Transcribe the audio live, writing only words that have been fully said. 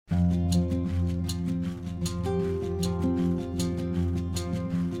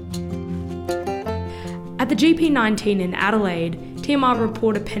GP19 in Adelaide, TMR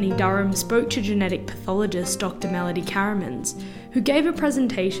reporter Penny Durham spoke to genetic pathologist Dr. Melody Caramans, who gave a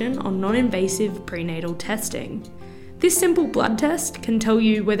presentation on non-invasive prenatal testing. This simple blood test can tell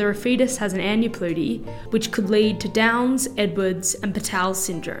you whether a fetus has an aneuploidy, which could lead to Downs, Edwards, and Patau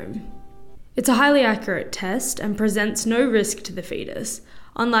syndrome. It's a highly accurate test and presents no risk to the fetus,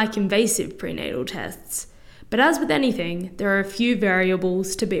 unlike invasive prenatal tests. But as with anything, there are a few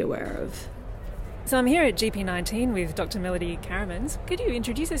variables to be aware of. So I'm here at GP19 with Dr. Melody Caramans. Could you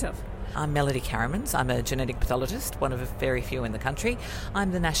introduce yourself? I'm Melody Caramans. I'm a genetic pathologist, one of very few in the country.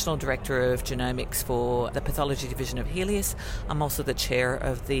 I'm the National Director of Genomics for the Pathology Division of Healius. I'm also the Chair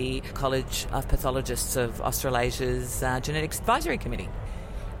of the College of Pathologists of Australasia's Genetics Advisory Committee.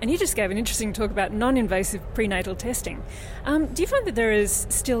 And you just gave an interesting talk about non-invasive prenatal testing. Do you find that there is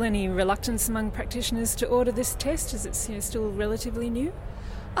still any reluctance among practitioners to order this test? Is it still relatively new?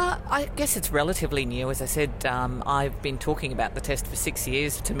 I guess it's relatively new. As I said, I've been talking about the test for 6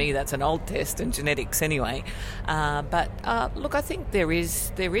 years. To me, that's an old test in genetics anyway. But look, I think there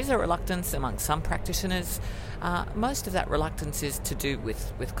is a reluctance among some practitioners. Most of that reluctance is to do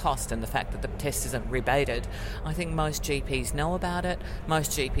with cost and the fact that the test isn't rebated. I think most GPs know about it.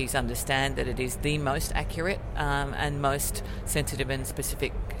 Most GPs understand that it is the most accurate and most sensitive and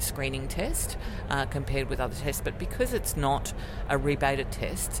specific screening test compared with other tests. But because it's not a rebated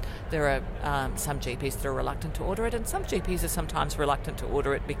test, there are some GPs that are reluctant to order it, and some GPs are sometimes reluctant to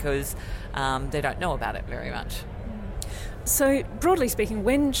order it because they don't know about it very much. So, broadly speaking,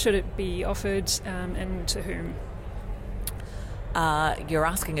 when should it be offered and to whom? You're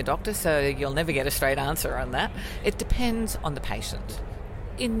asking a doctor, so you'll never get a straight answer on that. It depends on the patient.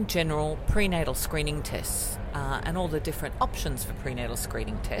 In general, prenatal screening tests and all the different options for prenatal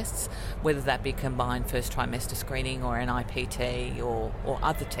screening tests, whether that be combined first trimester screening or NIPT or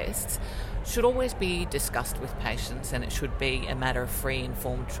other tests, should always be discussed with patients, and it should be a matter of free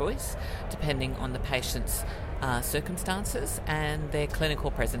informed choice depending on the patient's circumstances and their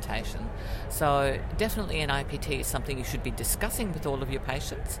clinical presentation. So definitely an IPT is something you should be discussing with all of your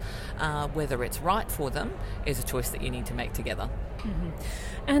patients. Whether it's right for them is a choice that you need to make together. Mm-hmm.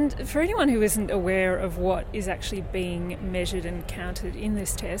 And for anyone who isn't aware of what is actually being measured and counted in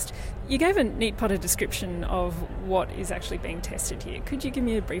this test, you gave a neat potted description of what is actually being tested here. Could you give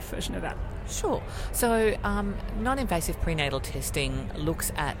me a brief version of that? Sure. So non-invasive prenatal testing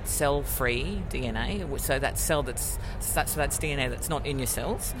looks at cell-free DNA. So that's DNA that's not in your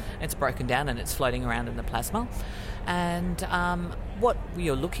cells. It's broken down and it's floating around in the plasma. And what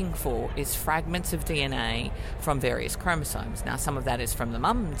you're looking for is fragments of DNA from various chromosomes. Now, some of that is from the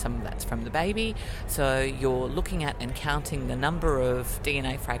mum and some of that's from the baby. So you're looking at and counting the number of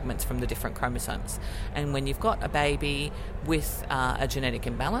DNA fragments from the different chromosomes. And when you've got a baby with a genetic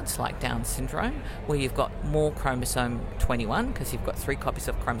imbalance like Down syndrome, where you've got more chromosome 21, because you've got 3 copies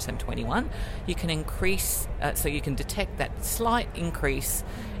of chromosome 21, you can increase, so you can detect that slight increase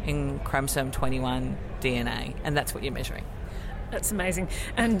in chromosome 21 DNA, and that's what you're measuring. That's amazing.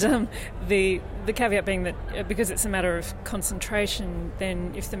 And the caveat being that because it's a matter of concentration,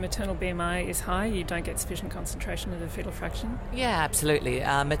 then if the maternal BMI is high, you don't get sufficient concentration of the fetal fraction? Yeah, absolutely.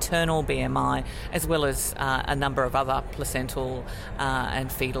 Maternal BMI, as well as a number of other placental and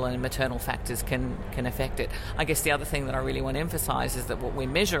fetal and maternal factors can affect it. I guess the other thing that I really want to emphasise is that what we're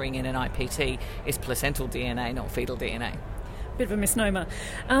measuring in an IPT is placental DNA, not fetal DNA. Bit of a misnomer.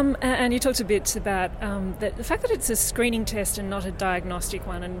 And you talked a bit about the fact that it's a screening test and not a diagnostic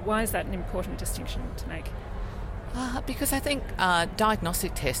one, and why is that an important distinction to make? Because I think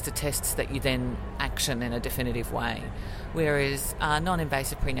diagnostic tests are tests that you then action in a definitive way, whereas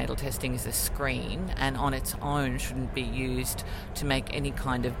non-invasive prenatal testing is a screen and on its own shouldn't be used to make any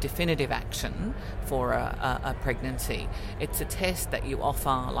kind of definitive action for a pregnancy. It's a test that you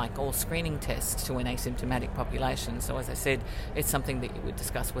offer, like all screening tests, to an asymptomatic population. So as I said, it's something that you would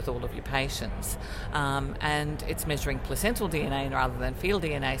discuss with all of your patients. And it's measuring placental DNA rather than fetal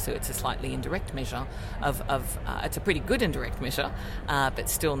DNA, so it's a slightly indirect measure of it's a pretty good indirect measure, but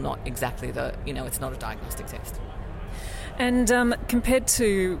still not exactly it's not a diagnostic test. And compared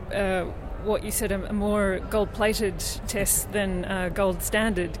to what you said, a more gold-plated test than gold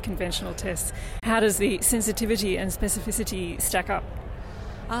standard conventional tests, how does the sensitivity and specificity stack up?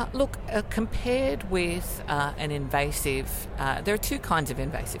 Compared with an invasive, there are 2 kinds of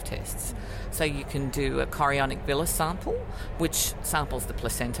invasive tests. So you can do a chorionic villus sample, which samples the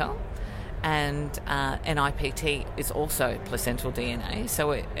placenta, and an IPT is also placental DNA.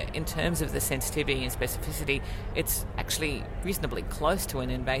 So in terms of the sensitivity and specificity, it's actually reasonably close to an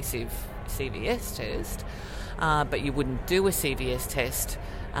invasive CVS test, but you wouldn't do a CVS test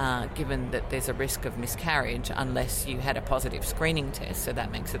given that there's a risk of miscarriage unless you had a positive screening test, so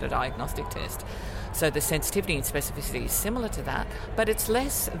that makes it a diagnostic test. So the sensitivity and specificity is similar to that, but it's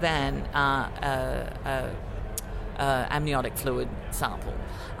less than amniotic fluid sample.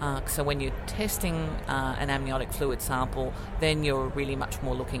 So when you're testing an amniotic fluid sample, then you're really much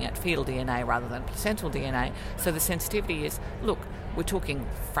more looking at fetal DNA rather than placental DNA. So the sensitivity is, look, we're talking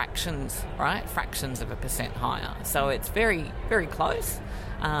fractions, right? Fractions of a percent higher. So it's very, very close,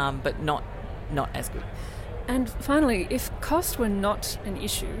 but not as good. And finally, if cost were not an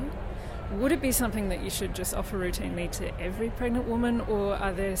issue, would it be something that you should just offer routinely to every pregnant woman, or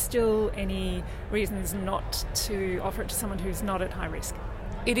are there still any reasons not to offer it to someone who's not at high risk?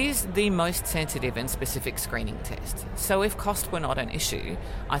 It is the most sensitive and specific screening test. So if cost were not an issue,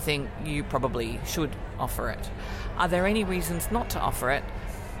 I think you probably should offer it. Are there any reasons not to offer it?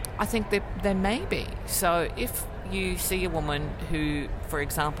 I think there may be. So if you see a woman who, for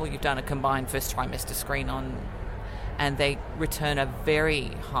example, you've done a combined first trimester screen on, and they return a very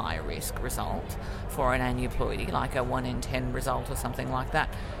high risk result for an aneuploidy, like a 1 in 10 result or something like that,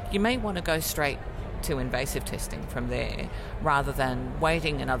 you may want to go straight to invasive testing from there rather than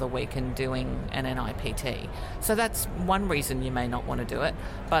waiting another week and doing an NIPT. So that's one reason you may not want to do it.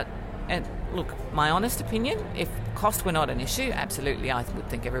 But and look, my honest opinion, if cost were not an issue, absolutely, I would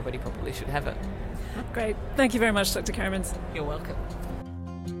think everybody probably should have it. Great. Thank you very much, Dr. Caramans. You're welcome.